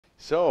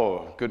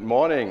So, good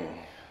morning.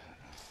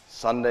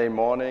 Sunday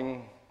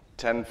morning,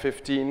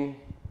 10:15,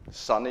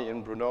 sunny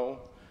in Brno.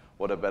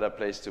 What a better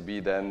place to be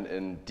than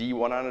in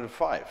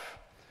D105.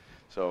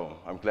 So,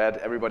 I'm glad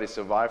everybody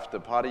survived the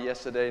party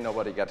yesterday.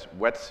 Nobody got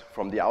wet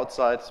from the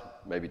outside,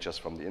 maybe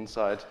just from the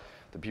inside.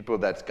 The people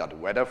that got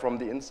wetter from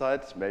the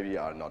inside maybe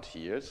are not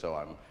here, so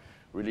I'm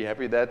really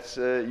happy that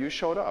you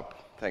showed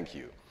up. Thank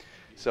you.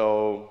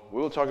 So,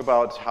 we'll talk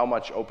about how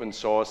much open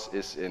source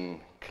is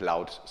in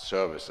cloud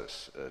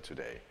services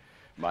today.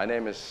 My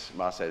name is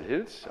Marcel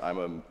Hild. I'm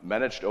a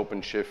managed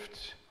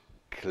OpenShift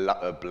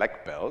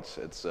black belt.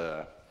 It's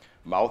a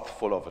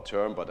mouthful of a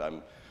term, but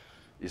I'm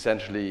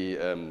essentially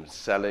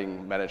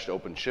selling managed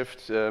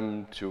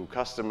OpenShift to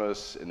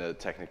customers in a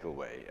technical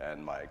way.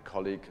 And my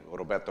colleague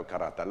Roberto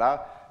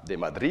Carratalá de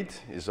Madrid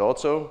is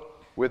also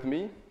with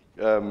me.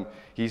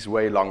 He's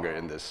way longer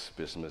in this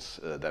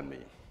business than me.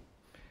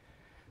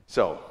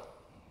 So,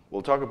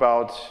 we'll talk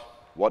about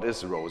what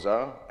is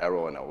ROSA,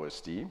 Arrow, and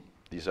OSD.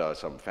 These are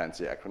some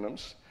fancy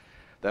acronyms.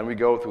 Then we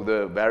go through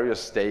the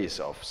various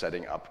days of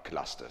setting up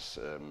clusters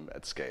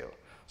at scale.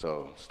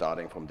 So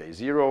starting from day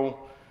 0,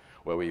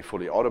 where we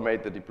fully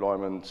automate the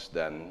deployment,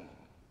 then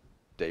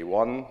day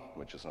 1,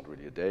 which is not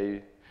really a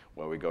day,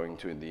 where we're going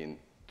to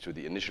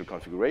the initial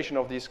configuration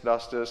of these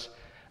clusters,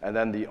 and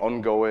then the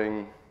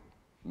ongoing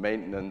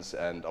maintenance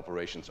and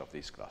operations of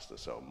these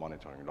clusters, so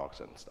monitoring logs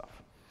and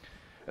stuff.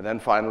 And then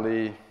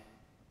finally,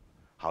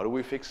 how do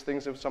we fix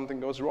things if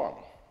something goes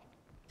wrong?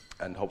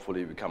 And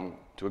hopefully we come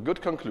to a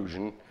good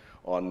conclusion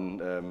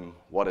on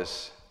what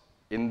is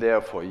in there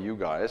for you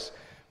guys,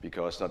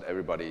 because not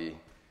everybody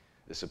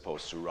is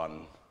supposed to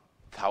run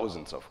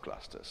thousands of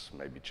clusters,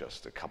 maybe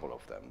just a couple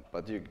of them,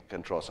 but you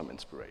can draw some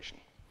inspiration.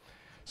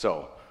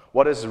 So,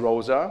 what is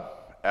ROSA,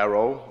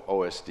 Arrow,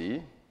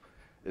 OSD?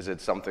 Is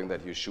it something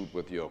that you shoot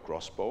with your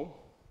crossbow,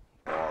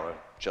 or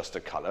just a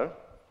color,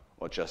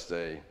 or just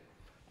a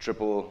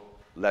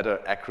triple-letter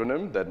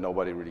acronym that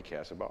nobody really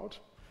cares about?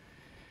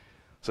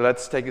 So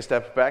let's take a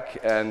step back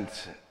and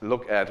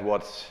look at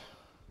what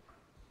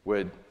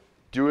we're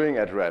doing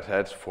at Red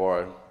Hat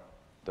for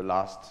the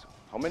last,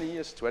 how many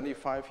years?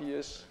 25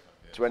 years?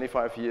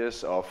 25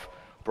 years of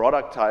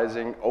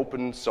productizing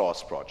open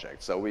source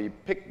projects. So we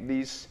pick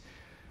these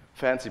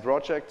fancy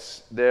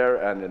projects there,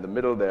 and in the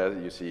middle there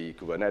you see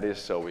Kubernetes.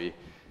 So we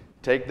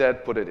take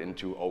that, put it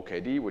into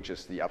OKD, which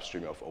is the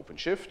upstream of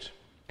OpenShift,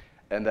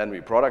 and then we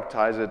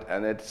productize it,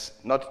 and it's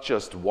not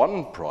just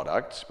one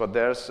product, but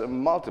there's a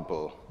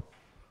multitude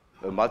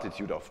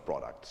of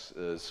products.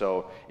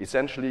 So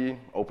essentially,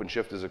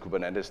 OpenShift is a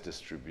Kubernetes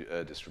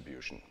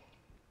distribution,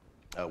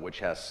 which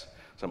has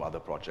some other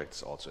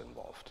projects also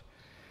involved.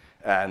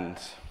 And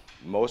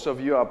most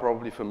of you are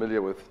probably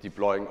familiar with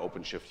deploying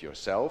OpenShift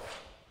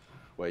yourself,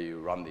 where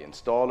you run the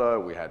installer.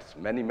 We had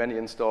many, many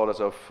installers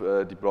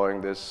of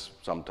deploying this.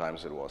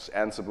 Sometimes it was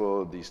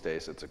Ansible. These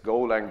days it's a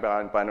Golang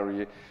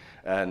binary,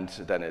 and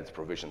then it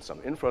provisions some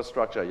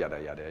infrastructure,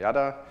 yada, yada,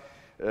 yada.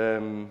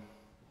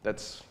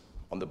 That's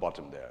on the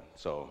bottom there.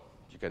 So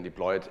you can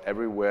deploy it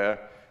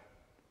everywhere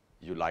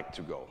you like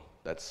to go.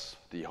 That's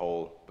the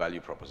whole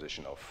value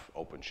proposition of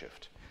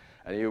OpenShift.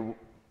 And you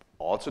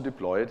also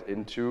deploy it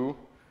into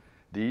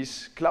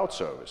these cloud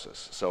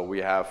services. So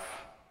we have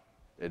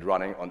it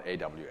running on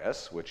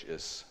AWS, which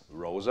is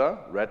ROSA,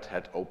 Red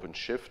Hat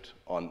OpenShift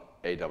on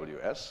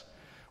AWS.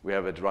 We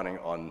have it running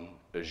on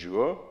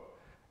Azure,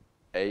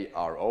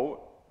 ARO,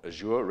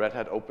 Azure Red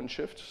Hat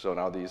OpenShift. So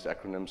now these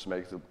acronyms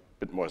make a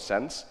bit more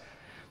sense.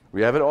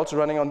 We have it also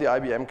running on the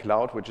IBM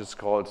cloud, which is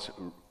called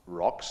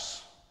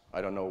ROX. I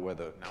don't know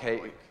whether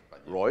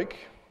ROIC,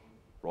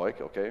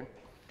 okay.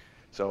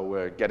 So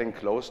we're getting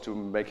close to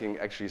making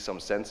actually some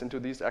sense into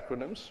these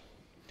acronyms.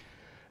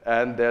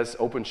 And there's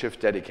OpenShift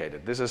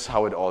Dedicated. This is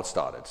how it all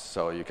started.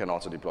 So you can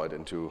also deploy it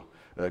into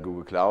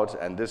Google Cloud.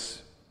 And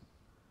this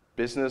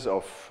business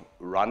of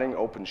running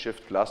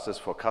OpenShift clusters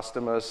for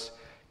customers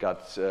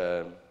got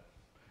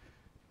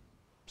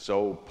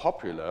so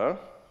popular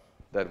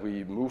that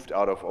we moved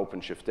out of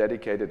OpenShift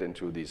Dedicated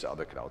into these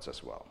other clouds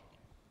as well.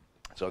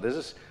 So this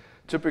is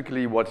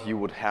typically what you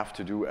would have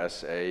to do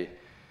as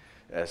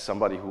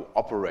somebody who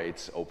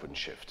operates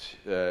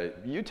OpenShift.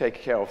 You take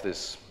care of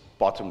this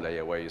bottom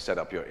layer where you set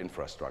up your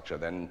infrastructure.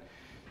 Then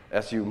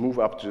as you move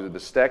up to the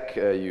stack,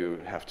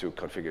 you have to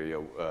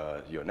configure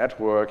your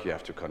network, you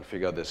have to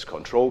configure this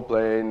control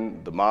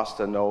plane, the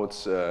master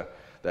nodes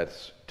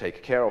that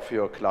take care of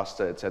your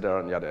cluster, etc.,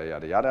 and yada,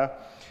 yada,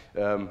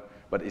 yada.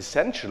 But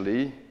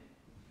essentially,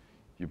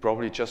 you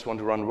probably just want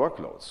to run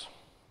workloads.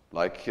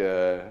 Like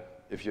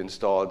if you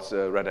installed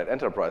Red Hat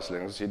Enterprise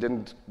Linux, you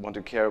didn't want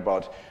to care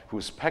about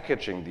who's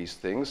packaging these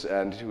things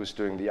and who's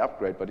doing the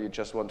upgrade, but you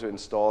just want to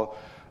install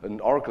an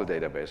Oracle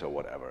database or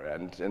whatever.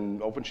 And in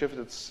OpenShift,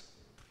 it's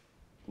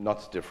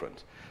not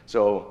different.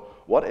 So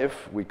what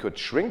if we could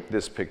shrink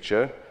this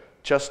picture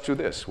just to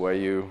this, where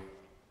you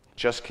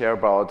just care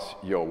about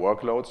your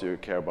workloads, you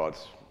care about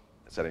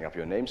setting up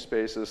your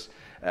namespaces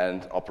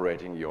and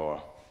operating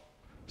your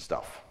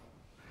stuff.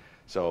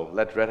 So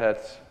let Red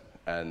Hat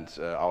and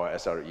our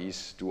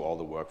SREs do all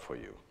the work for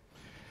you.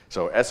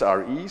 So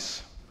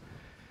SREs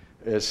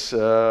is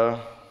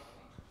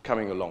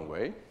coming a long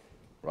way,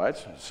 right?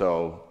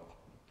 So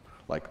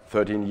like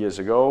 13 years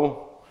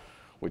ago,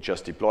 we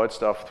just deployed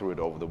stuff, threw it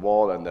over the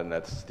wall, and then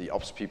let the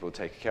ops people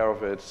take care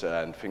of it,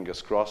 and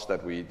fingers crossed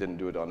that we didn't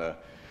do it on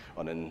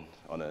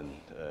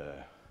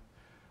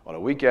a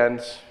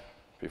weekend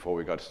before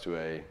we got to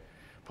a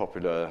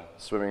popular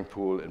swimming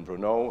pool in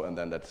Brno, and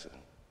then that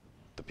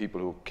the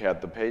people who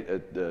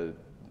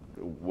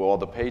wore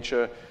the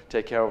pager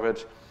take care of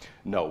it.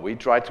 No, we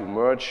try to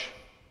merge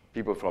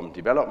people from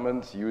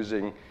development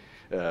using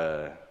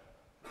and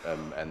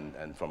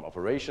from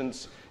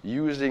operations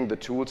using the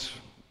tools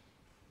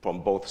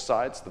from both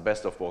sides, the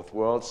best of both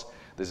worlds.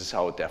 This is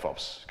how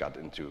DevOps got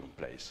into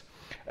place.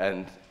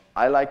 And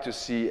I like to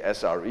see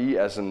SRE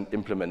as an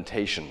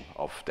implementation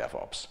of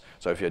DevOps.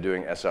 So if you're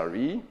doing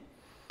SRE,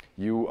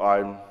 you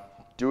are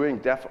doing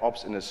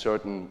DevOps in a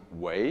certain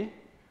way.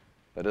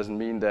 That doesn't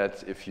mean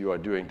that if you are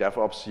doing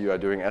DevOps, you are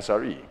doing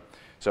SRE.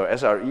 So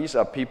SREs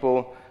are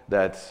people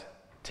that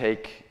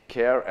take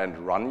care and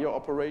run your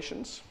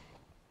operations,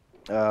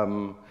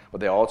 but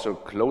they're also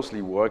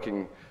closely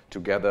working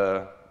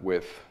together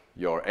with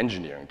your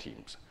engineering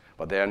teams,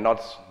 but they are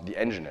not the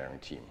engineering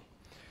team.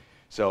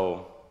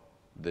 So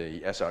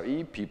the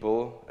SRE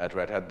people at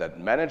Red Hat that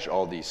manage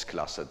all these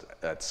clusters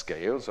at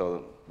scale,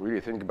 so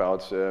really think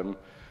about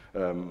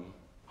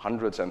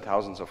hundreds and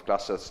thousands of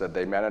clusters that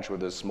they manage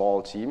with a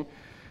small team,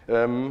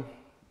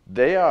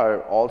 they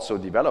are also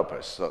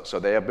developers. So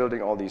they are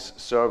building all these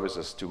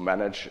services to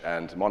manage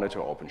and monitor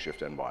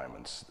OpenShift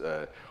environments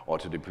or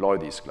to deploy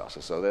these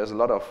clusters. So there's a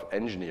lot of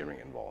engineering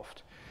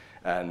involved.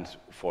 And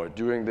for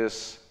doing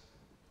this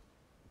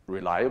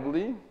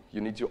reliably,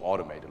 you need to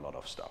automate a lot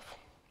of stuff.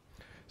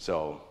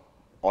 So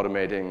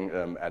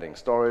automating, adding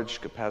storage,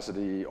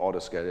 capacity,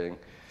 auto-scaling,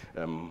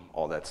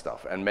 all that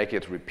stuff, and make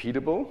it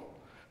repeatable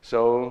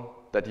so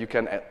that you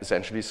can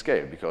essentially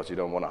scale, because you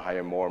don't want to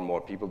hire more and more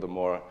people the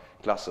more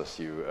clusters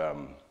you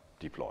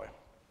deploy.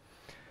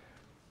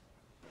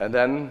 And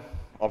then,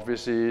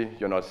 obviously,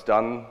 you're not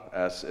done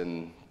as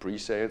in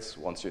pre-sales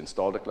once you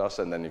install the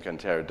cluster, and then you can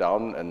tear it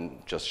down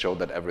and just show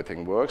that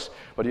everything works.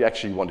 But you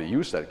actually want to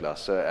use that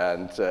cluster,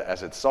 and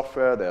as it's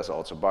software, there's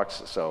also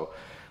bugs, so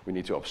we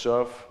need to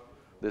observe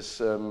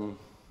this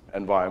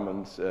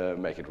environment,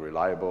 make it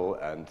reliable,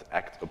 and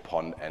act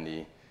upon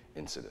any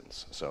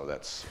incidents. So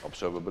that's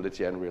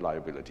observability and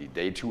reliability,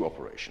 day 2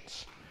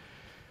 operations.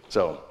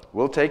 So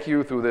we'll take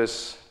you through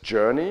this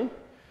journey.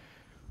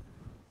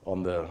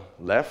 On the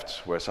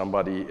left, where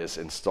somebody is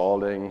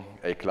installing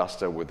a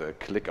cluster with a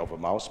click of a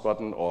mouse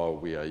button or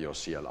via your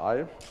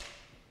CLI,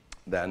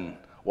 then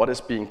what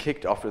is being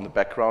kicked off in the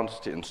background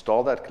to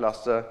install that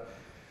cluster,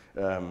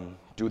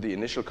 do the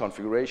initial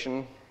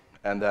configuration,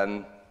 and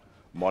then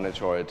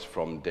monitor it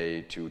from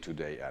day 2 to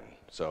day n.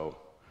 So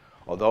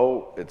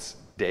although it's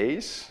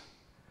days,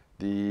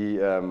 the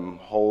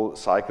whole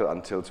cycle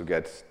until to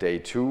get day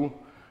 2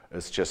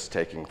 is just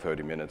taking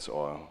 30 minutes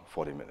or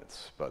 40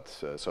 minutes. But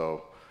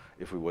so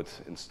if we would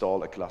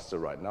install a cluster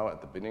right now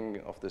at the beginning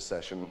of this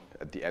session,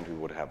 at the end we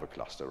would have a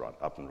cluster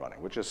up and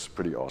running, which is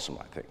pretty awesome,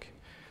 I think.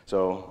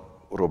 So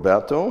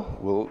Roberto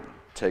will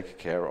take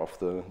care of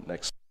the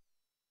next.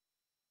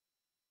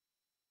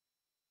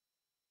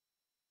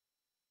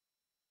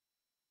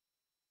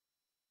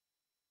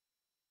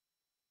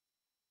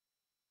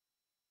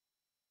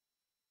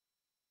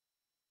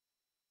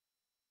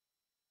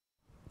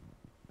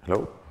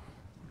 Hello.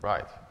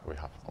 Right, we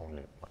have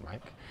only one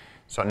mic.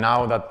 So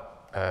now that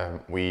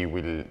we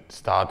will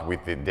start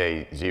with the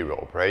day 0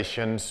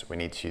 operations, we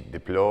need to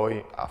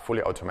deploy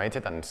fully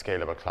automated and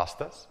scalable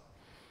clusters.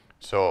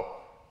 So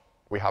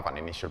we have an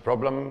initial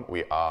problem.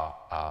 We are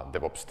a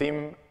DevOps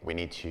team. We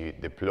need to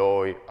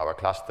deploy our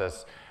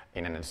clusters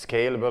in a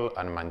scalable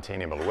and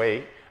maintainable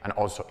way, and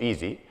also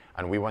easy.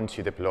 And we want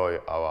to deploy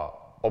our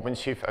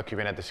OpenShift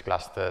Kubernetes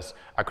clusters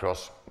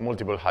across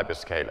multiple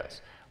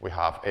hyperscalers. We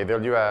have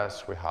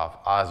AWS, we have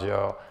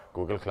Azure,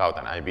 Google Cloud,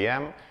 and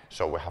IBM.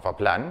 So we have a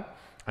plan,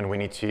 and we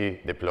need to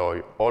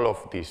deploy all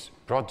of these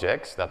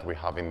projects that we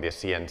have in the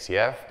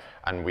CNCF,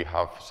 and we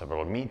have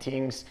several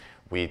meetings.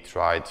 We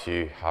try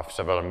to have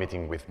several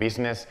meetings with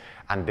business,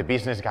 and the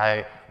business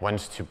guy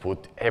wants to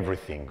put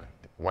everything,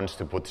 wants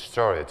to put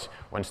storage,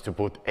 wants to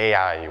put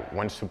AI,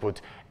 wants to put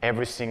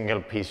every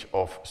single piece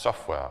of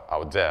software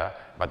out there,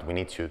 but we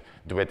need to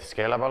do it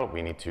scalable.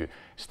 We need to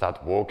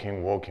start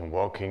working,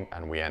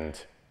 and we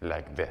end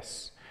like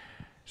this.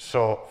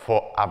 So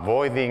for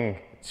avoiding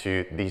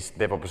to this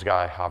DevOps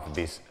guy have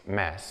this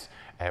mess,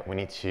 we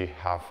need to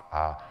have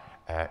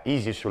an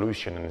easy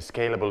solution and a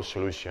scalable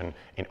solution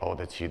in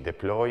order to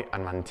deploy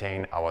and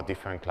maintain our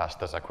different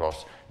clusters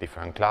across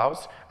different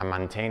clouds and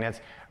maintain it,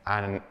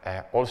 and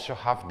also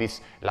have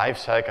this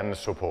lifecycle and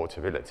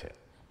supportability.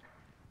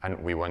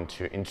 And we want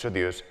to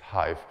introduce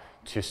Hive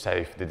to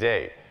save the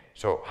day.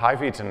 So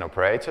Hive is an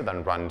operator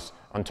that runs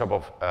on top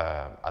of,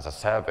 as a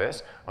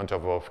service, on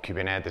top of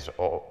Kubernetes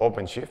or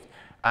OpenShift,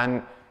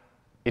 and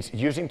it's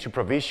using to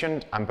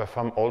provision and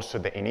perform also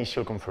the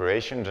initial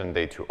configurations and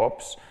day 2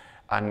 ops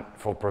And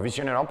for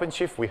provisioning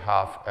OpenShift, we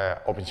have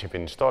OpenShift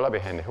installer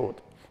behind the hood.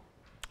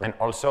 And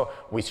also,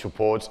 we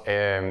support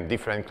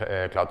different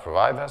cloud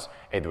providers,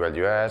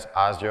 AWS,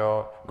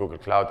 Azure, Google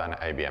Cloud, and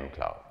IBM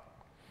Cloud.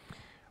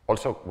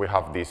 Also, we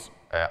have this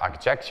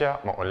architecture,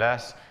 more or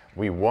less.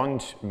 We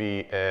won't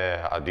be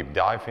a deep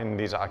dive in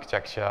this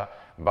architecture,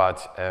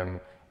 but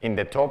in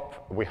the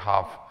top, we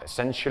have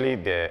essentially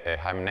the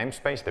Hive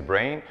namespace, the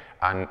brain,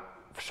 and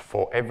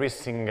for every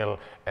single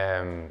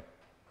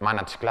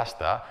managed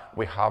cluster,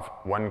 we have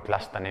one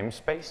cluster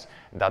namespace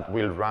that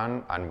will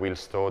run and will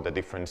store the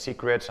different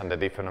secrets and the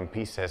different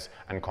pieces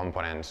and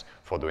components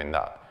for doing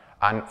that.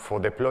 And for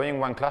deploying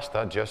one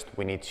cluster,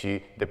 we need to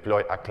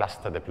deploy a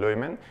cluster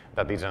deployment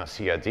that is a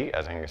CRD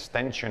as an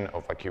extension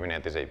of a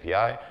Kubernetes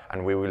API,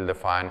 and we will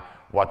define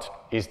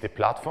what is the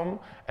platform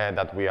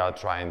that we are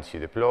trying to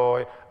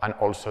deploy, and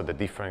also the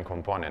different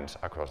components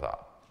across that.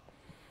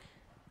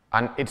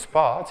 And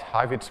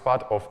Hive is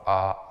part of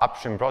an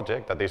upstream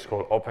project that is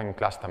called Open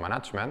Cluster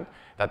Management,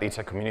 that is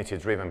a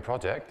community-driven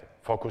project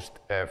focused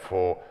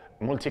for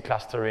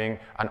multi-clustering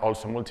and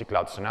also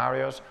multi-cloud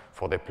scenarios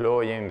for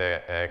deploying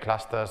the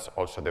clusters,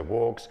 also the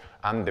works,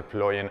 and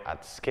deploying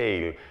at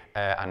scale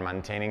and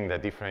maintaining the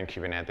different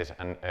Kubernetes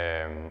and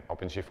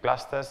OpenShift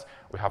clusters.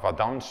 We have a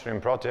downstream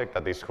project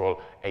that is called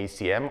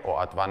ACM,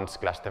 or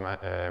Advanced Cluster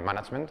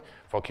Management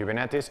for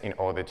Kubernetes, in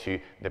order to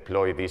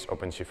deploy these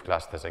OpenShift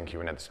clusters and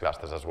Kubernetes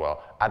clusters as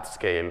well at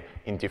scale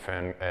in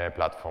different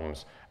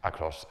platforms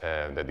across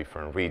the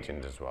different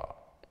regions as well.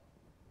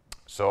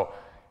 So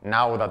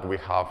now that we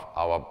have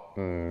our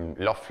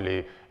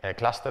lovely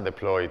cluster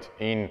deployed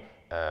in,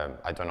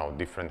 I don't know,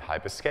 different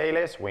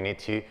hyperscalers, we need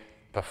to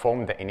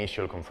perform the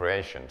initial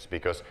configurations,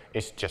 because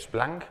it's just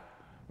blank,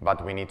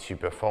 but we need to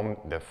perform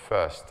the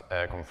first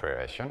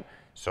configuration.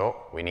 So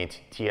we need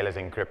TLS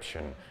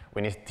encryption.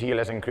 We need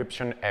TLS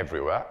encryption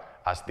everywhere,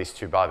 as these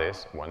two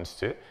bodies wants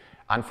to.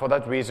 And for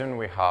that reason,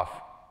 we have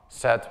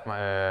set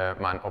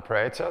man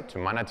operator to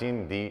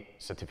managing the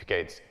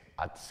certificates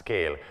at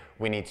scale.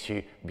 We need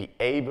to be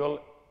able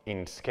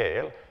in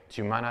scale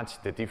to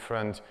manage the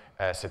different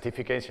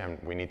certificates, and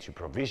we need to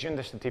provision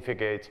the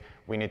certificates.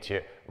 We need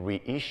to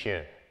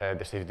reissue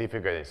the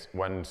certificates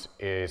once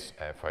is,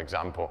 for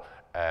example,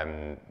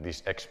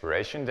 this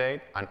expiration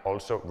date, and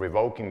also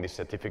revoking the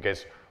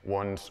certificates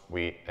once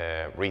we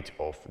read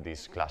off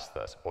these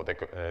clusters or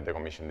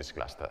decommission these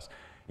clusters.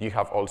 You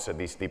have also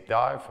this deep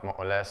dive, more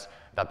or less,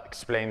 that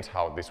explains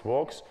how this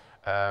works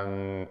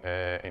in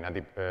a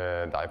deep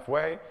dive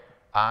way.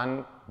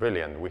 And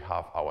brilliant, we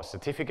have our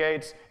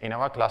certificates in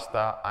our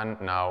cluster,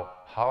 and now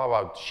how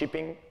about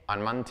shipping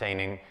and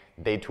maintaining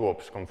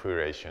day-to-ops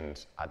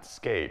configurations at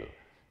scale?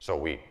 So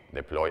we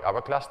deploy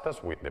our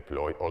clusters, we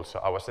deploy also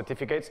our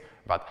certificates,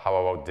 but how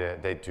about the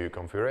day-to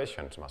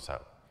configurations,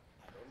 Marcel?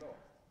 I don't know.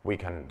 We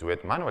can do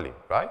it manually,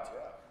 right?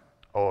 Yeah.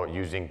 Or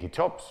using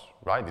GitOps,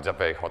 right? It's a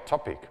very hot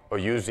topic. Or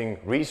using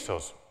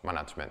resource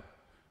management.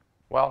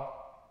 Well,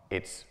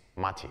 it's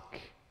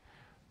magic.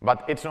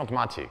 But it's not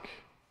magic.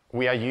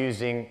 We are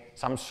using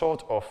some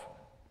sort of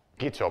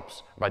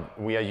GitOps,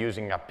 but we are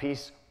using a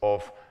piece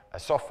of a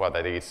software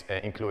that is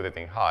included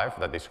in Hive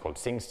that is called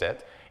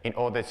SyncSet in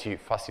order to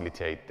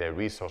facilitate the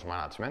resource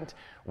management.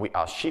 We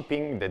are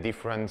shipping the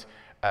different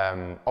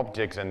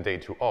objects and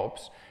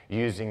day-to-ops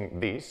using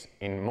this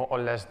in more or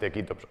less the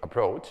GitOps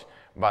approach,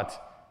 but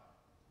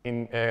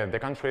in the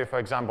country, for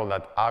example,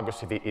 that Argo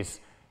City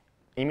is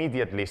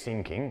immediately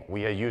syncing,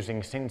 we are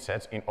using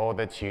SyncSets in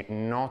order to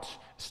not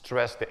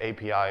stress the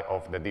API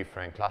of the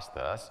different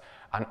clusters,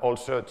 and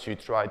also to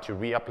try to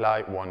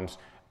reapply once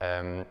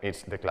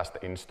it's the cluster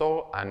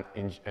installed, and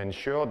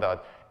ensure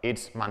that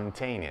it's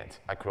maintained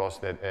across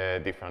the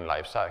different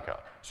life cycle.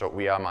 So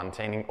we are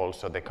maintaining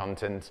also the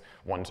content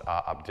once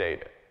are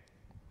updated.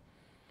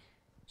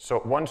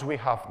 So once we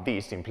have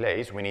this in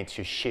place, we need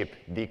to ship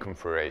the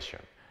configuration,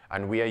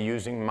 and we are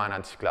using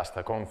managed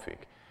cluster config.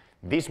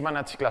 This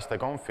managed cluster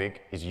config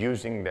is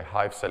using the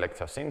Hive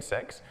selector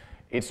syntax.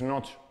 It's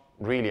not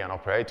really an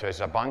operator, it's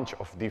a bunch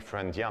of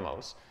different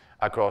YAMLs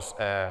across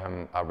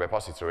a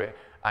repository,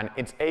 and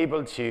it's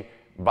able to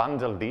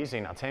bundle these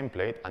in a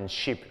template and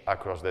ship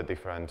across the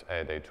different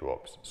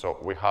day-to-ops. So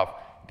we have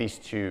these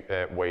two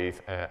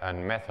ways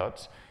and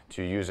methods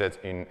to use it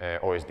in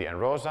OSD and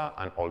ROSA,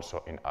 and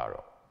also in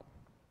Arrow.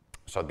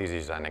 So this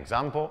is an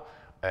example.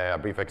 A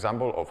brief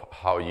example of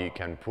how you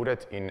can put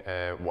it in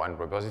one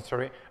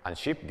repository and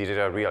ship. This is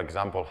a real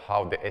example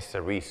how the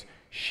SREs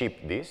ship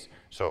this.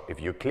 So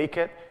if you click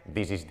it,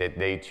 this is the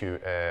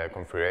day-to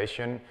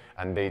configuration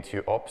and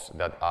day-to-ops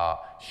that are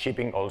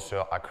shipping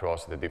also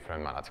across the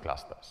different managed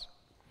clusters.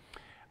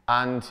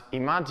 And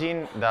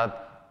imagine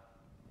that,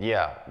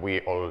 yeah,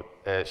 we all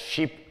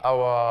ship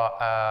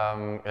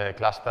our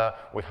cluster,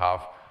 we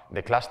have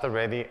the cluster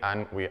ready,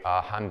 and we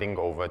are handing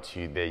over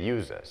to the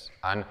users.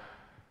 And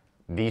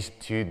these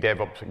two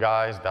DevOps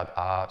guys that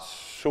are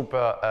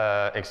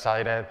super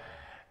excited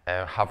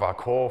have a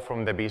call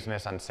from the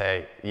business and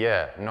say,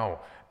 yeah, no,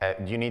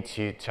 you need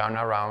to turn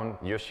around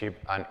your ship,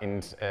 and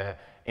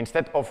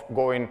instead of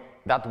going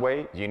that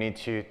way, you need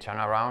to turn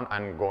around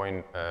and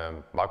going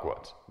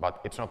backwards.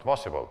 But it's not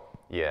possible.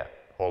 Yeah,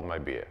 hold my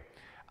beer.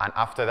 And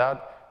after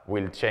that,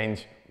 we'll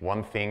change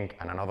one thing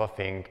and another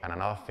thing and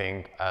another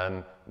thing,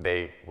 and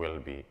they will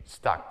be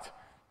stacked.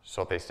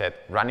 So they said,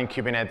 running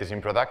Kubernetes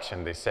in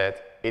production, they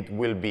said, it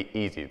will be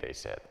easy, they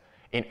said.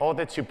 In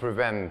order to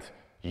prevent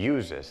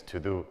users to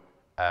do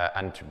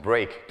and to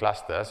break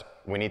clusters,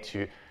 we need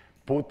to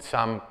put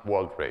some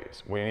world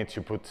rails. We need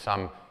to put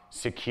some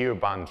secure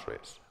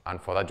boundaries.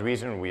 And for that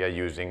reason, we are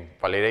using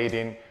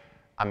validating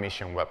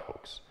admission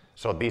webhooks.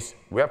 So these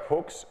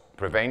webhooks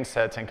prevent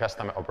certain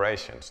customer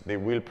operations. They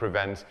will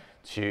prevent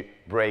to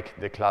break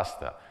the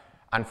cluster.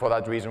 And for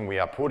that reason, we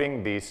are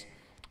putting these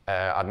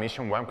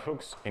admission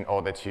webhooks in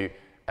order to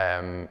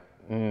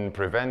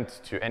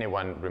prevent to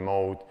anyone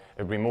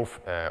remove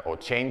or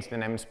change the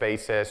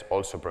namespaces,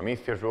 also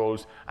Prometheus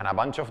rules, and a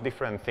bunch of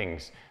different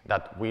things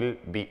that will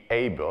be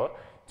able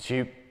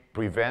to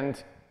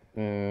prevent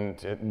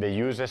the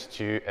users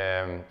to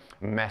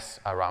mess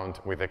around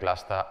with the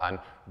cluster, and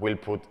will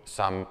put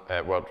some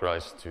world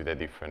rails to the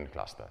different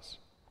clusters.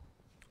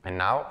 And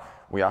now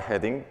we are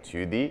heading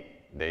to the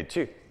day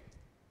 2.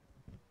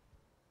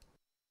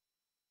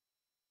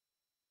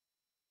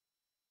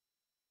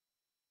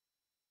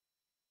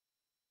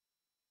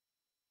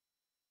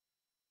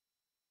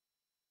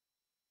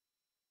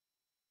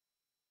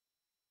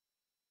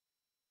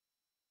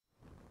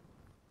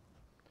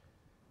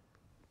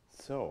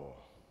 So,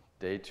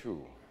 day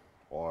 2,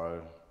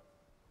 or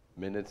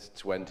minute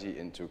 20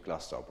 into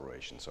cluster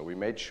operation. So we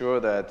made sure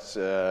that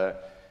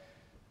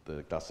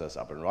the cluster is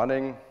up and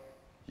running.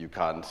 You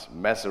can't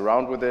mess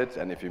around with it,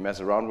 and if you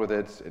mess around with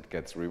it, it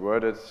gets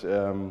reverted.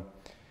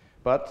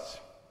 But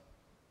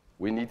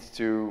we need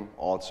to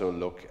also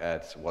look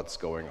at what's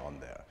going on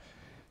there.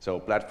 So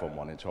platform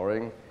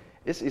monitoring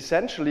is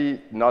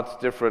essentially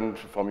not different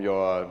from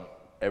your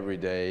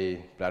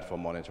everyday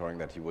platform monitoring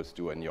that you would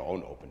do in your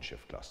own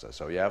OpenShift cluster.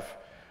 So you have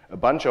a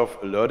bunch of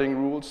alerting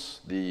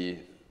rules, the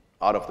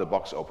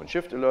out-of-the-box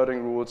OpenShift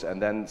alerting rules,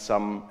 and then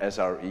some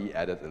SRE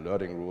added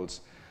alerting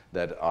rules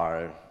that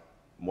are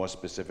more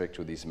specific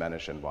to these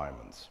managed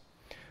environments.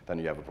 Then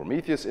you have a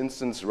Prometheus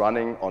instance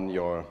running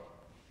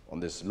on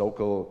this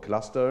local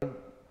cluster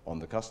on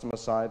the customer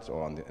side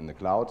or in the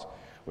cloud,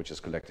 which is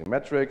collecting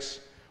metrics,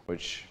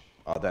 which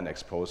are then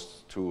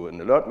exposed to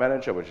an alert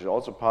manager, which is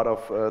also part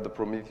of the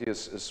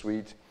Prometheus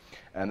suite.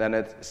 And then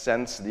it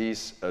sends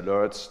these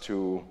alerts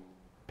to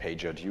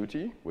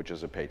PagerDuty, which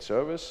is a paid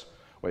service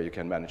where you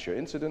can manage your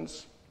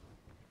incidents.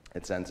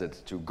 It sends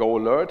it to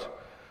GoAlert,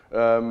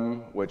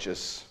 which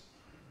is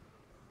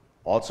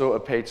also a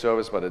paid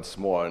service, but it's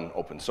more an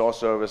open source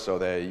service. So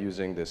they're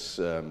using this,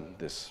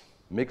 this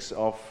mix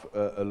of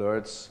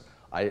alerts.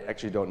 I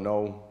actually don't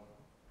know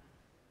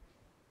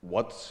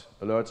what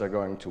alerts are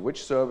going to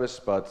which service,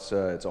 but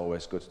it's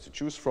always good to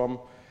choose from.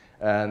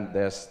 And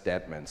there's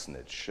Deadman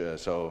Snitch.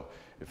 So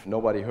if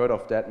nobody heard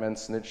of Deadman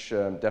Snitch,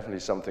 definitely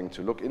something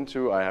to look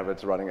into. I have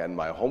it running in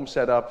my home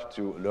setup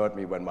to alert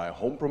me when my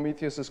home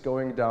Prometheus is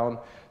going down.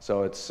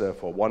 So it's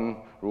for one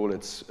rule,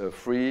 it's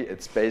free.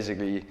 It's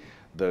basically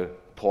the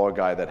poor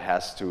guy that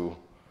has to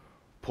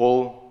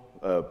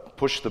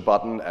push the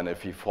button, and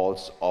if he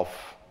falls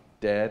off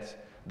dead,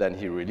 then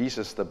he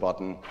releases the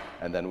button,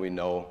 and then we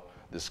know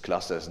this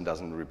cluster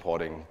doesn't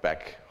reporting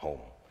back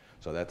home.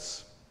 So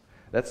that's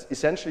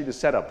essentially the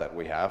setup that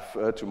we have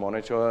to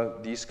monitor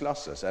these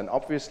clusters. And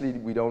obviously,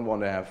 we don't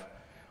want to have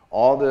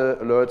all the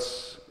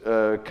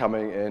alerts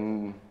coming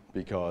in,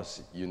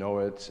 because you know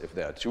it, if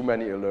there are too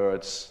many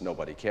alerts,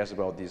 nobody cares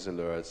about these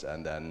alerts,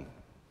 and then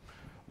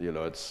the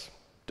alerts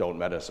don't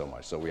matter so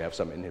much. So we have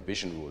some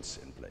inhibition rules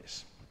in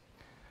place.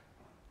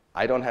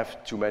 I don't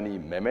have too many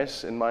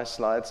memes in my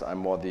slides. I'm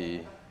more the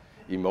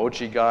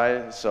emoji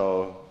guy.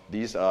 So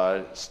these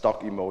are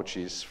stock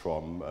emojis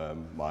from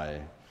my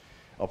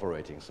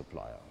operating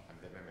supplier. I'm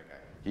the meme guy.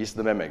 He's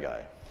the meme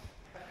guy.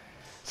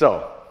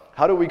 So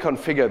how do we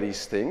configure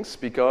these things?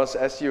 Because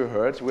as you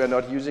heard, we are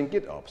not using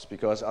GitOps,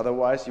 because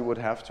otherwise you would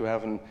have to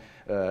have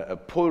a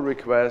pull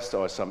request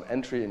or some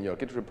entry in your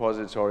Git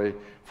repository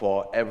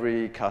for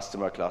every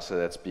customer cluster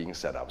that's being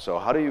set up. So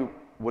how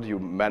would you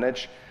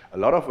manage a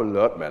lot of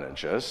alert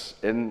managers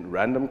in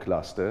random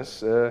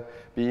clusters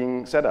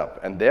being set up?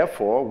 And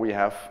therefore, we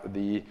have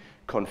the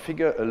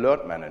configure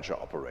alert manager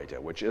operator,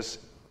 which is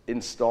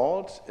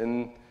installed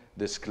in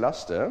this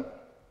cluster,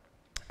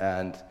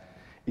 and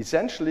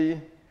essentially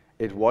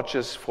it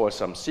watches for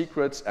some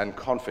secrets and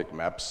config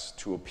maps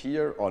to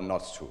appear or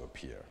not to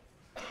appear.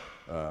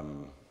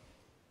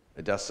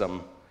 It does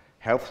some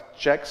health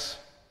checks,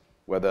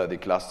 whether the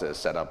cluster is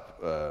set up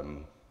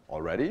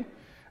already,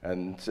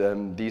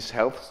 and these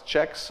health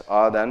checks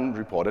are then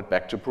reported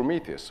back to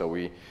Prometheus. So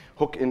we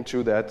hook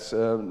into that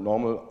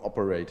normal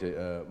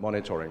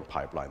monitoring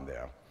pipeline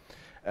there.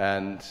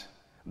 And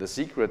the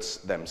secrets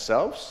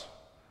themselves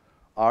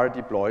are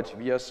deployed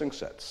via sync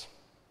sets.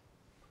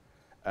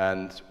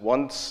 And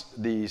once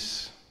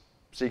these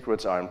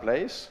secrets are in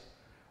place,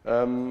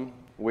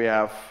 we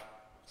have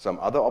some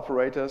other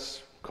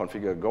operators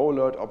configure go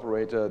alert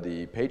operator,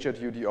 the pager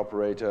duty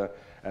operator,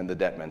 and the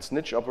deadman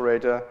snitch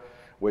operator,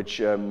 which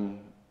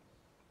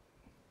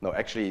no,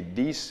 actually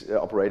these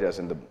operators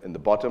in the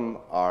bottom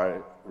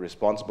are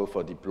responsible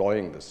for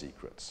deploying the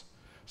secrets.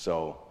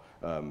 So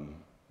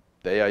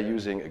they are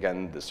using,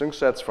 again, the sync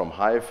sets from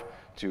Hive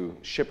to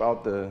ship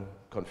out the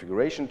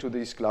configuration to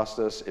these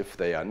clusters if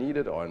they are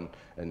needed, or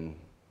and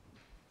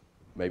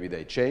maybe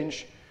they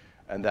change.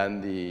 And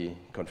then the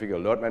configure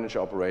alert manager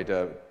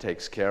operator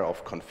takes care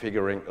of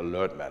configuring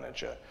alert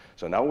manager.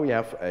 So now we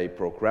have a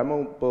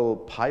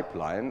programmable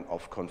pipeline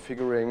of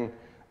configuring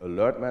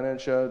alert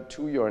manager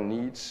to your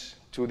needs,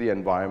 to the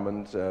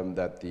environment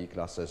that the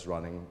cluster is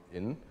running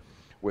in,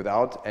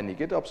 without any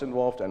GitOps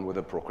involved and with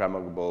a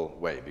programmable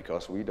way,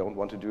 because we don't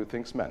want to do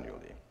things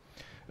manually.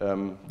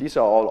 These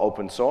are all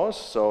open source,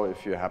 so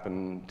if you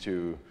happen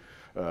to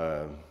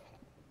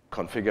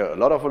configure a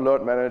lot of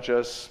alert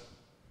managers,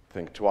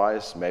 think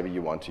twice, maybe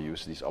you want to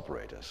use these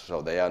operators. So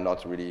they are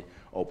not really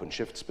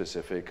OpenShift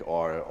specific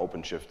or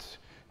OpenShift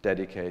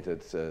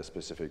dedicated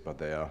specific, but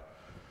they are,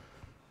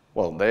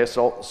 well, they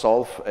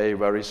solve a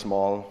very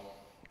small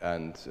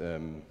and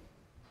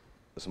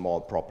a small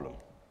problem.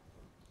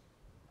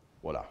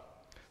 Voila.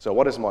 So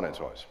what is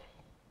monitors?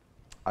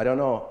 I don't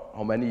know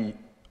how many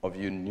of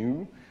you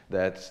knew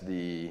that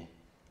the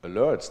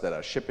alerts that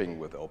are shipping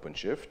with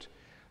OpenShift,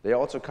 they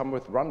also come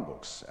with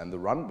runbooks, and the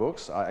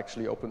runbooks are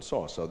actually open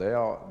source. So they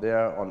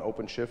are on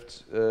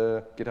OpenShift,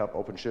 GitHub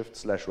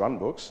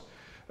OpenShift/runbooks,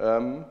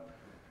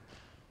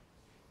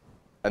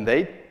 and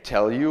they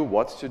tell you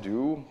what to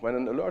do when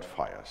an alert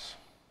fires.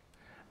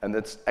 And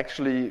it's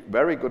actually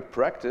very good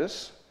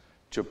practice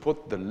to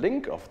put the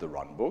link of the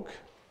runbook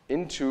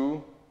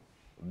into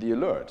the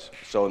alert.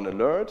 So an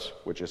alert,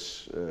 which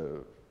is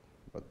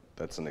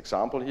that's an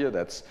example here.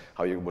 That's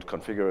how you would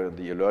configure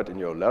the alert in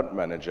your alert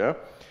manager.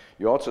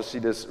 You also see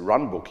this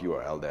runbook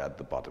URL there at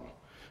the bottom,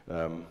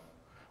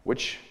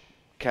 which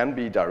can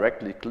be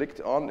directly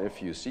clicked on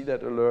if you see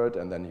that alert,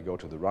 and then you go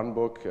to the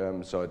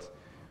runbook. So it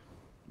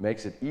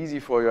makes it easy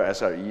for your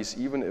SREs,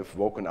 even if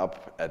woken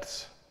up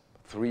at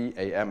 3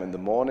 a.m. in the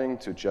morning,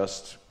 to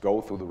just go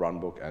through the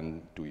runbook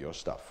and do your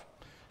stuff.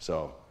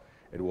 So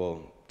it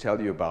will tell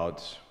you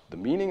about the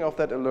meaning of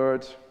that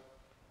alert,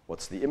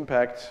 what's the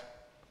impact,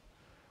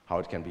 how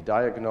it can be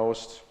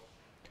diagnosed,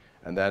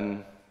 and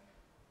then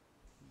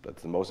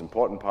that's the most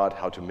important part,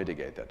 how to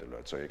mitigate that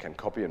alert. So you can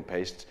copy and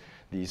paste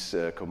these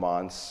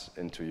commands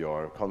into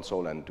your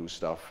console and do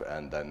stuff,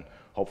 and then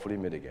hopefully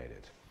mitigate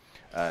it.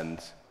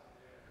 And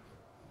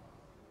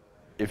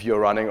if you're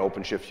running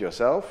OpenShift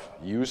yourself,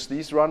 use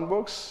these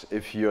runbooks.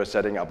 If you're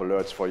setting up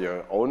alerts for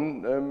your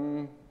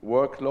own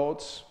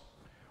workloads,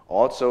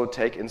 also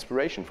take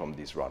inspiration from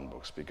these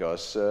runbooks,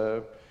 because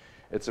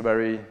it's a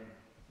very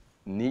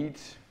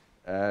neat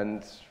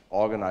and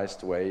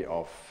organized way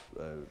of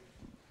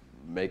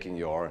making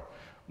your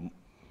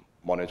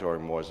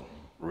monitoring more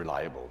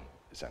reliable,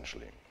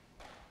 essentially.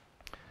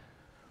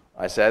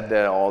 I said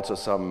there are also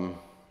some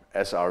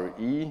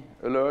SRE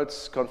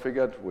alerts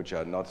configured, which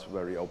are not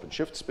very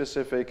OpenShift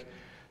specific,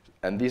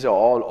 and these are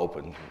all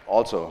open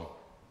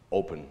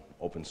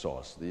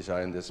source. These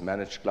are in this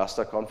managed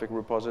cluster config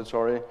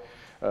repository,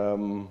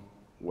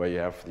 where you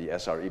have the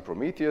SRE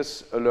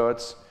Prometheus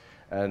alerts,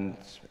 and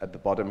at the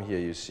bottom here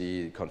you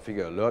see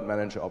configure alert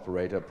manager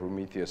operator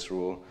Prometheus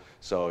rule.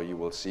 So you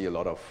will see a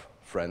lot of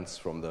friends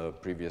from the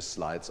previous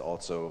slides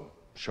also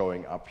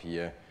showing up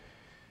here,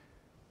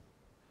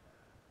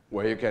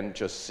 where you can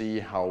just see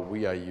how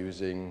we are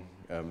using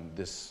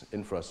this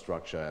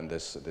infrastructure and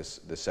this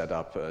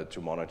setup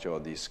to monitor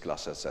these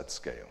clusters at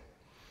scale.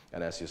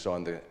 And as you saw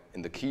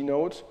in the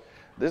keynote,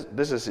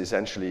 this is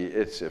essentially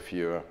it.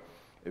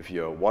 If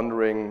you're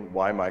wondering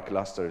why my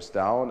cluster is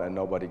down and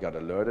nobody got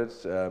alerted,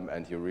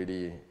 and you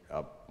really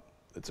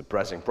it's a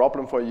pressing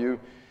problem for you,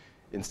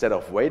 instead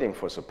of waiting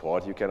for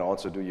support, you can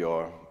also do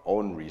your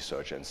own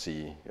research and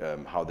see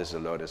how this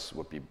alert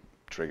would be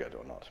triggered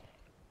or not.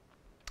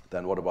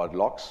 Then what about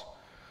logs?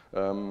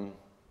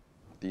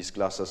 These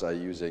clusters are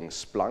using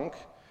Splunk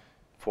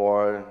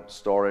for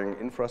storing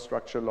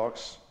infrastructure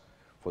logs.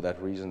 For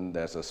that reason,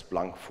 there's a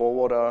Splunk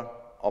forwarder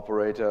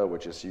operator,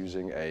 which is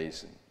using a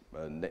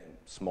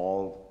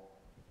small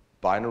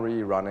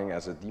binary running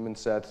as a daemon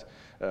set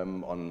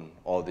on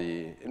all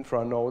the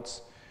infra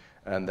nodes.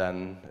 And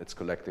then it's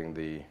collecting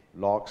the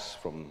logs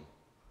from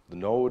the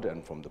node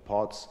and from the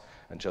pods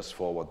and just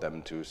forward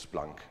them to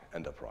Splunk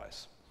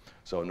Enterprise.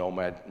 So no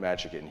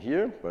magic in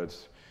here, but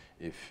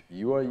if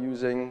you are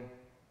using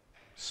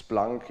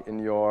Splunk in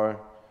your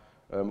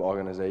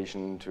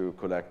organization to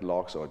collect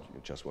logs, or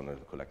you just want to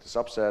collect a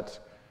subset,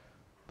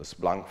 the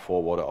Splunk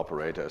forwarder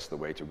operator is the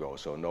way to go.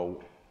 So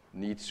no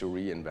need to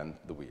reinvent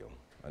the wheel.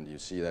 And you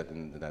see that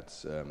in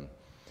that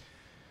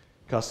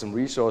custom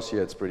resource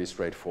here, it's pretty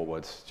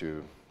straightforward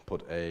to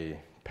put a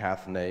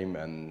path name,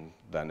 and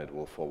then it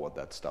will forward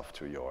that stuff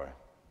to your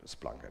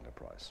Splunk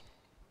Enterprise.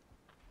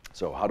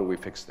 So how do we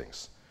fix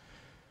things?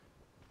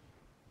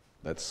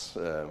 That's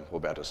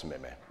Roberto's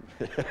meme.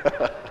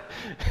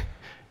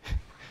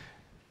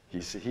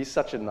 he's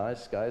such a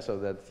nice guy, so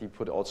that he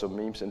put also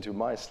memes into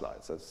my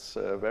slides. That's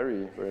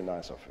very, very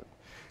nice of him.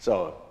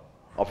 So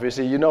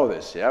obviously you know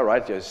this, yeah,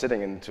 right? You're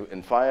sitting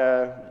in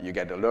fire, you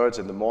get alerts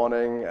in the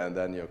morning, and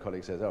then your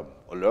colleague says, oh,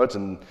 alerts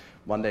on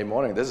Monday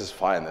morning, this is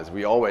fine.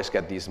 We always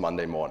get these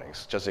Monday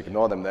mornings. Just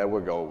ignore them, they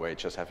will go away,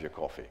 just have your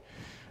coffee.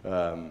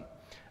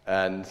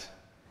 And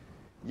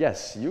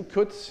yes, you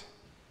could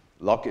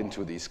log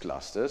into these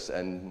clusters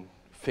and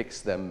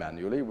fix them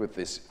manually with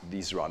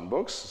these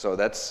runbooks. So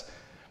that's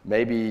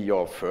maybe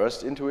your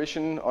first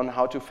intuition on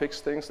how to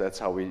fix things. That's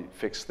how we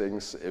fix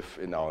things if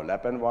in our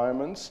lab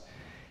environments.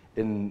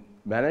 In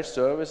managed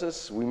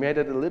services, we made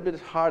it a little bit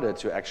harder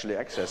to actually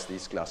access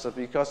these clusters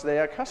because they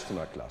are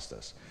customer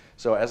clusters.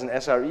 So as an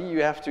SRE,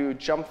 you have to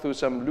jump through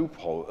some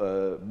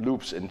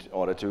loops in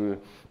order to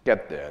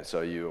get there.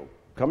 So you're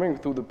coming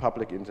through the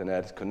public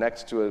internet,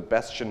 connect to a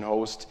bastion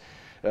host,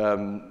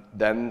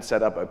 then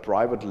set up a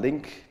private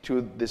link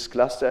to this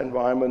cluster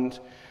environment.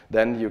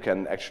 Then you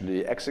can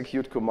actually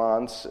execute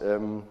commands,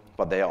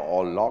 but they are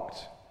all logged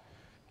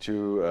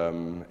to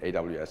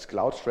AWS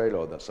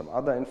CloudTrail or some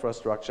other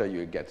infrastructure.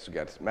 You get to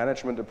get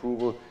management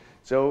approval.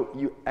 So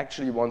you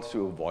actually want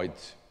to avoid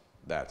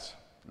that,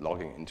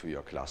 logging into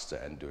your cluster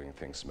and doing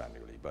things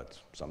manually, but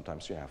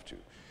sometimes you have to.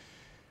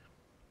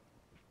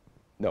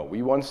 No,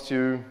 we want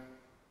to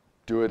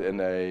do it in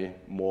a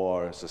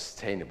more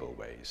sustainable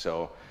way.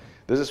 So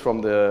this is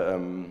from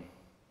the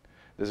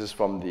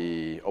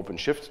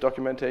OpenShift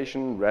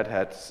documentation. Red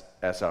Hat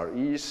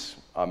SREs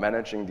are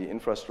managing the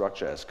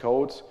infrastructure as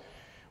code.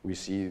 We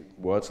see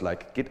words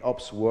like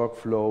GitOps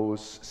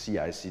workflows,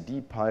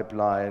 CI/CD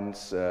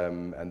pipelines,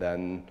 and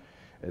then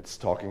it's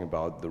talking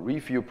about the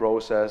review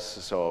process.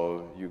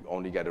 So you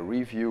only get a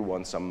review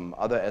once some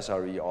other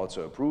SRE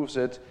also approves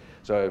it.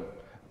 So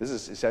this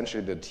is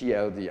essentially the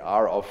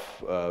TLDR of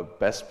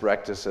best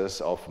practices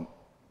of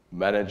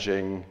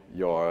managing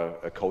your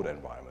code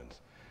environment.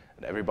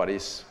 And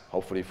everybody's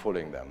hopefully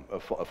following them.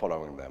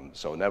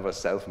 So never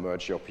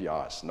self-merge your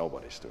PRs.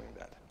 Nobody's doing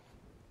that.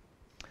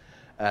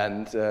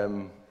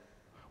 And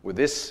with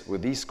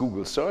these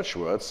Google search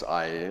words,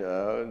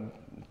 I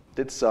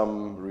did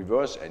some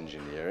reverse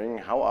engineering.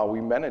 How are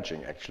we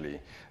managing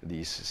actually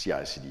these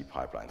CI/CD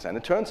pipelines? And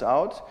it turns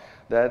out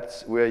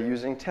that we're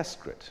using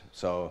TestGrid.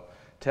 So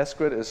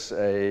TestGrid is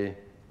a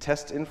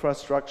test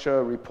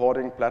infrastructure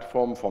reporting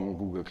platform from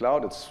Google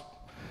Cloud. It's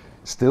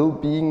still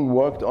being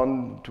worked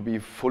on to be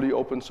fully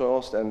open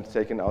sourced and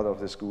taken out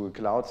of this Google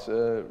Cloud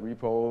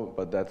repo,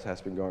 but that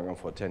has been going on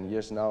for 10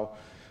 years now.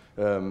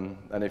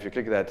 And if you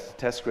click that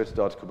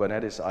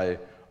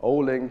testgrid.kubernetes.io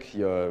link,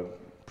 you're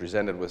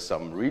presented with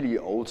some really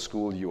old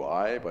school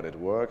UI, but it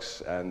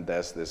works. And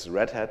there's this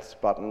Red Hat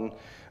button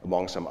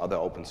among some other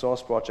open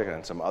source projects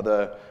and some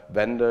other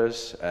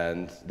vendors.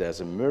 And there's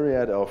a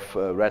myriad of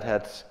Red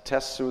Hat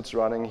test suites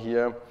running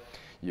here.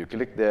 You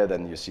click there,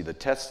 then you see the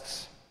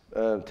test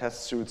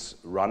suites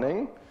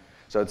running.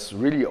 So it's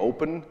really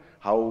open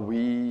how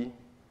we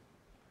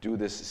do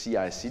this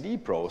CI/CD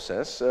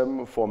process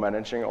for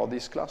managing all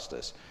these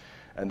clusters.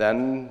 And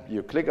then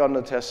you click on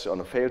the test,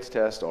 on a failed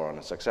test or on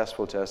a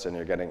successful test, and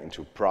you're getting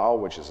into Prow,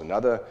 which is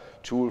another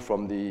tool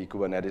from the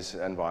Kubernetes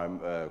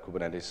environment,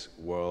 Kubernetes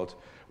world,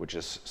 which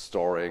is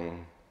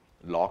storing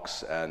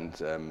logs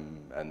and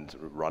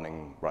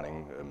running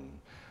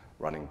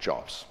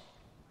jobs.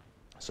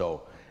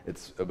 So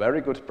it's a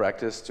very good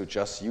practice to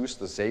just use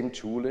the same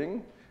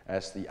tooling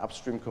as the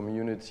upstream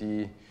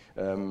community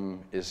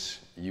is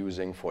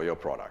using for your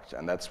product.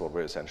 And that's what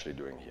we're essentially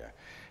doing here.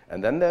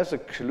 And then there's a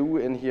clue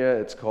in here.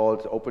 It's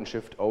called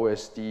OpenShift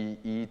OSD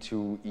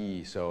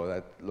E2E. So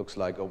that looks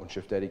like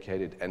OpenShift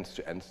dedicated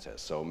end-to-end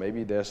test. So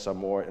maybe there's some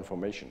more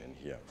information in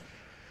here.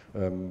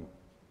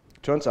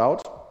 Turns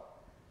out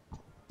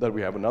that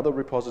we have another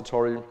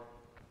repository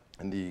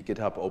in the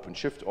GitHub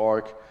OpenShift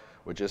org,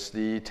 which is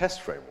the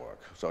test framework.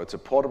 So it's a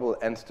portable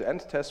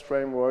end-to-end test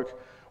framework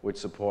which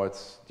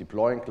supports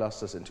deploying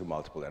clusters into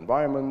multiple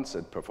environments.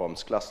 It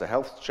performs cluster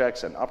health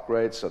checks and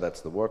upgrades, so that's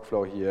the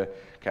workflow here,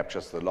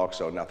 captures the log,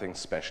 so nothing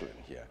special in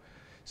here.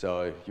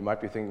 So you might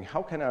be thinking,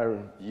 how can I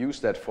use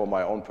that for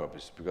my own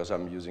purpose? Because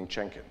I'm using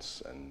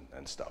Jenkins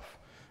and stuff.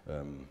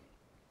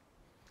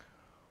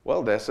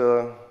 Well, there's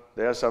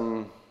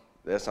some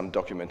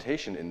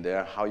documentation in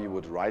there how you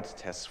would write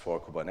tests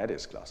for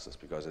Kubernetes clusters,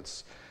 because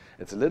it's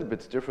a little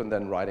bit different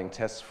than writing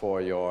tests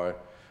for your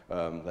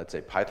let's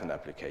say Python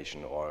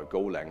application or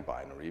Golang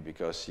binary,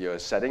 because you're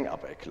setting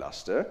up a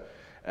cluster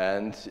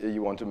and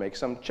you want to make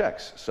some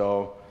checks.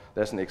 So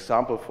there's an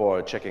example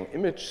for checking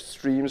image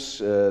streams.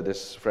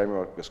 This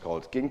framework is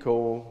called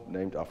Ginkgo,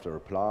 named after a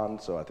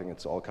plant. So I think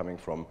it's all coming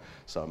from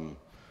some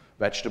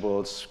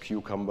vegetables,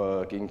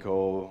 cucumber,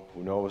 ginkgo,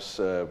 who knows,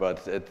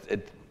 but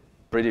it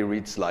pretty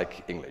reads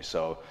like English.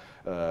 So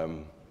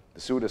the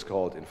suite is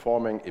called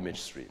Informing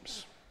Image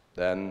Streams.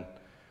 Then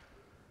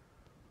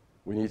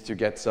we need to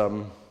get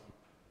some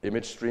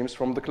image streams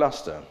from the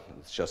cluster.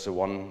 It's just a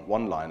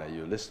one-liner.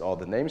 You list all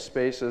the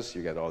namespaces,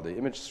 you get all the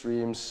image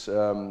streams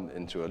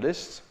into a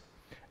list,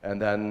 and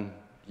then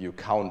you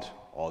count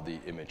all the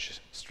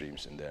image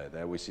streams in there.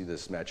 There we see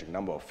this magic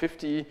number of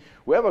 50.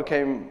 Whoever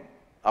came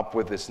up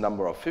with this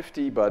number of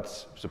 50, but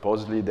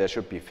supposedly there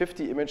should be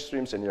 50 image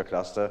streams in your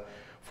cluster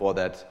for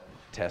that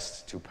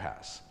test to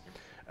pass.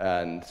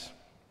 And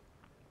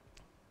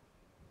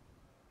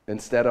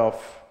instead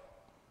of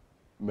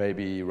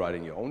maybe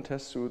writing your own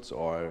test suites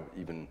or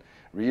even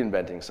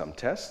reinventing some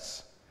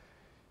tests,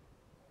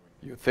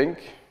 you think,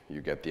 you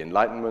get the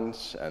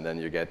enlightenment, and then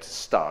you get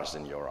stars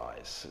in your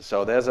eyes.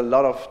 So there's a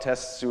lot of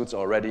test suites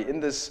already in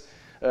this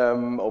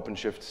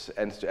OpenShift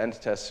end-to-end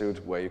test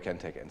suite where you can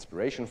take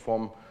inspiration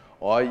from.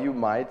 Or you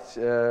might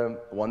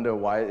wonder,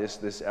 why is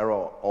this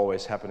error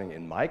always happening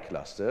in my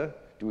cluster?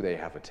 Do they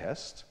have a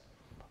test?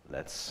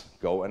 Let's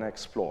go and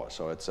explore.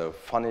 So it's a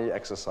funny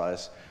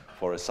exercise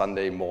for a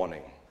Sunday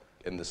morning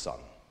in the sun.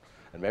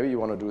 And maybe you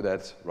want to do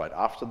that right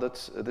after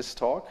this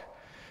talk,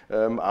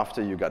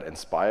 after you got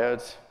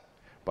inspired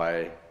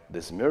by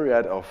this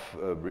myriad of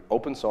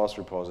open source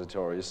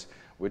repositories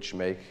which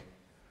make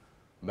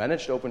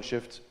managed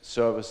OpenShift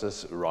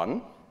services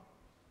run.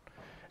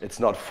 It's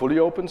not fully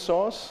open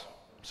source,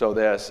 so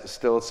there's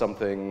still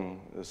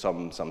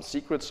some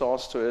secret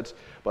sauce to it,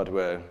 but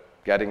we're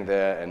getting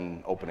there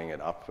and opening it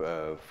up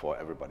for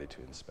everybody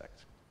to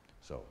inspect.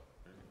 So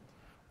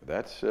with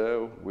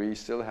that, we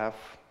still have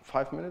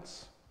 5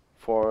 minutes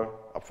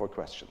up for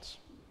questions.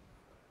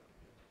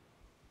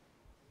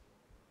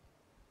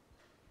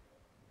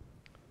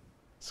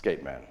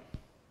 Skate Man.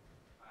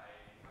 I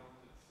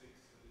counted 6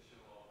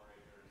 additional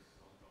operators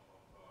on top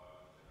of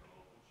general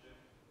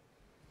OpenShift.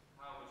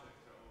 How much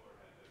extra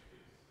overhead that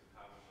gives, and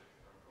how much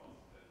extra cost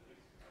that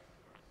gives to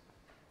customers?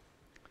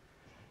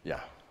 Yeah,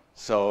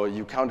 so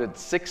you counted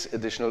 6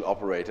 additional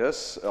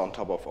operators on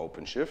top of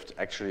OpenShift.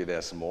 Actually,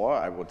 there's more.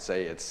 I would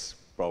say it's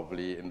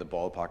probably in the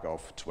ballpark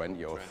of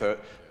 20 or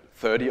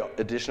 30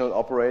 additional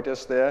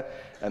operators there.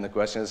 And the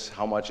question is,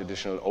 how much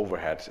additional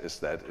overhead is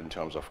that in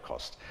terms of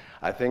cost?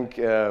 I think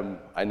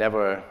I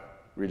never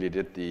really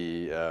did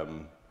the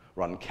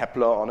run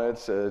Kepler on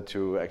it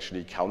to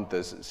actually count the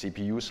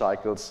CPU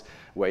cycles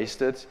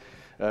wasted.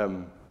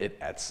 It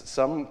adds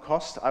some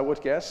cost, I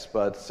would guess,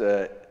 but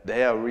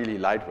they are really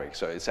lightweight.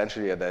 So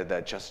essentially,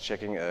 they're just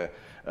checking a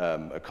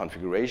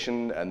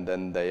configuration, and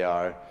then they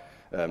are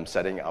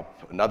setting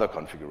up another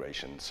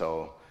configuration.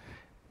 So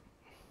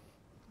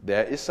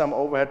there is some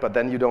overhead, but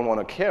then you don't want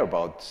to care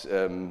about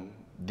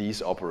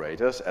these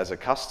operators as a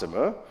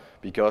customer,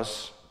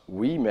 because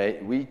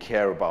we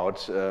care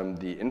about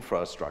the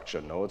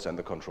infrastructure nodes and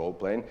the control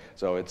plane.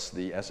 So it's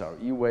the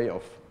SRE way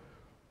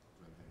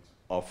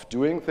of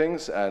doing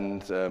things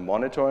and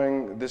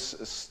monitoring this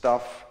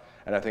stuff.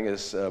 And I think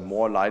it's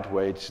more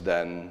lightweight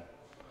than,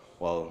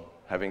 well,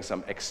 having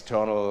some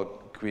external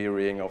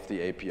querying of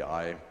the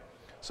API.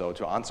 So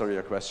to answer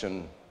your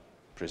question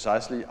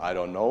precisely, I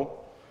don't know,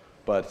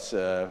 but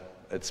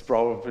it's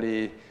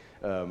probably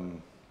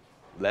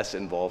less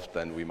involved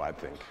than we might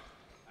think.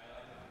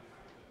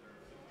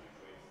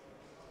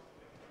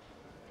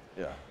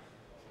 Yeah.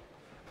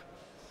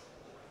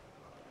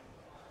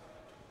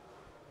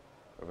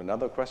 Have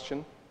another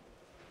question?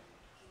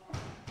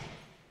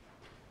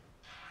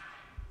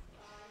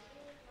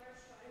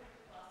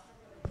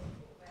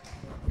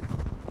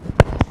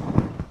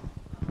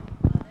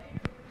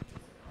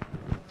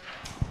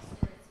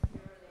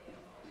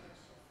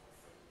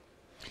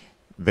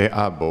 They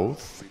are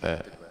both.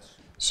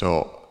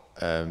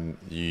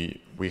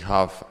 We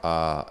have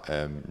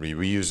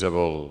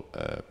reusable.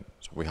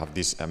 So we have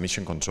these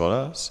mission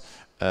controllers,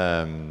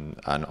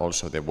 and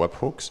also the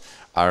webhooks.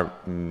 Are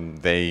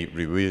they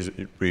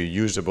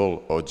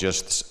reusable or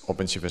just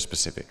OpenShift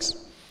specifics?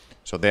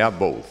 So they are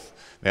both.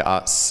 There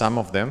are some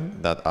of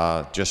them that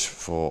are just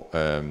for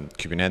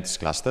Kubernetes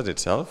clusters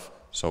itself,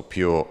 so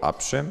pure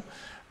upstream.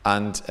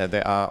 And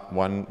there are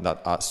one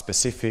that are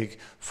specific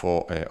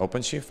for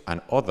OpenShift, and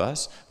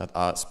others that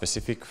are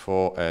specific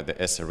for the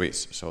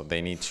SREs. So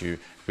they need to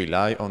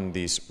rely on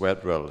these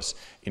web rails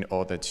in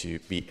order to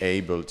be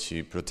able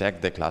to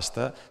protect the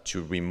cluster,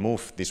 to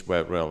remove these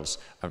web rails.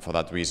 And for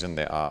that reason,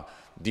 they are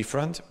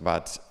different.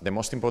 But the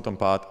most important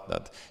part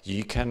that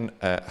you can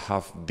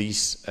have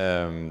these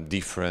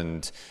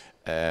different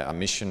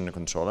mission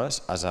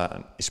controllers as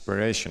an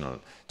inspirational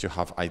to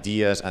have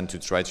ideas and to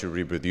try to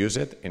reproduce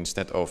it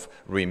instead of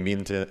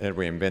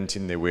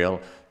reinventing the wheel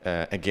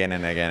again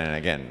and again and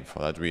again. For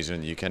that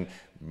reason, you can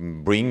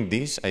bring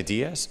these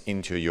ideas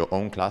into your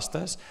own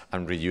clusters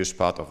and reuse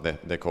part of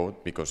the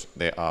code because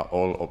they are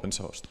all open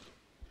sourced.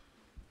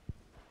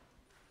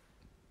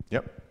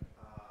 Yep.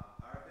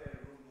 Are the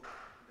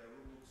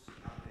rulebooks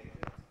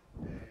updated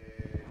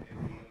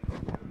every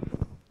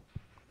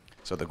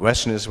So the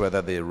question is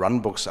whether the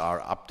runbooks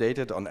are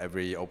updated on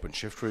every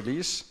OpenShift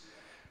release.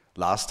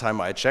 Last time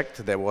I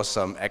checked, there was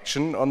some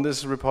action on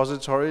this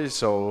repository,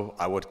 so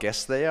I would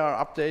guess they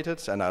are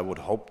updated, and I would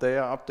hope they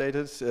are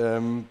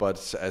updated.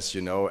 But as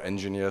you know,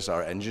 engineers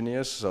are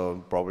engineers,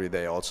 so probably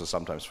they also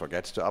sometimes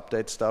forget to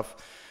update stuff.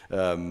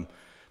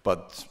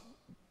 But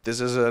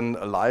this is an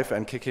alive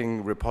and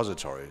kicking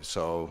repository,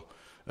 so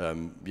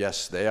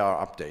Yes, they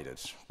are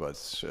updated,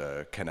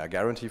 but can I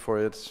guarantee for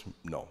it?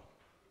 No.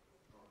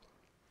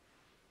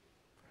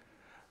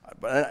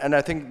 And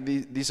I think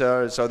these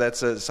are, so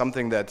that's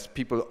something that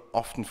people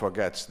often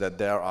forget, that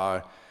there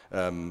are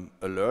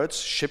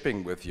alerts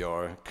shipping with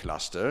your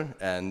cluster,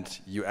 and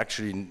you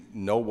actually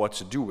know what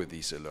to do with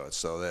these alerts.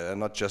 So they're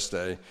not just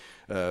a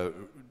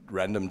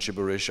random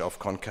gibberish of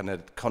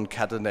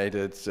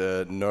concatenated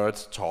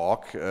nerd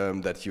talk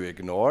that you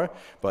ignore,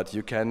 but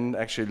you can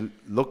actually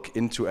look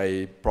into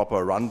a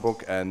proper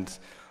runbook and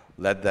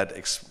let that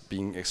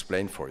being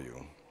explained for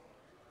you.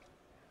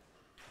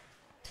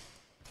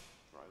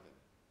 Right then.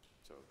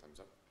 So thumbs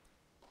up.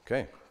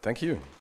 Okay, thank you.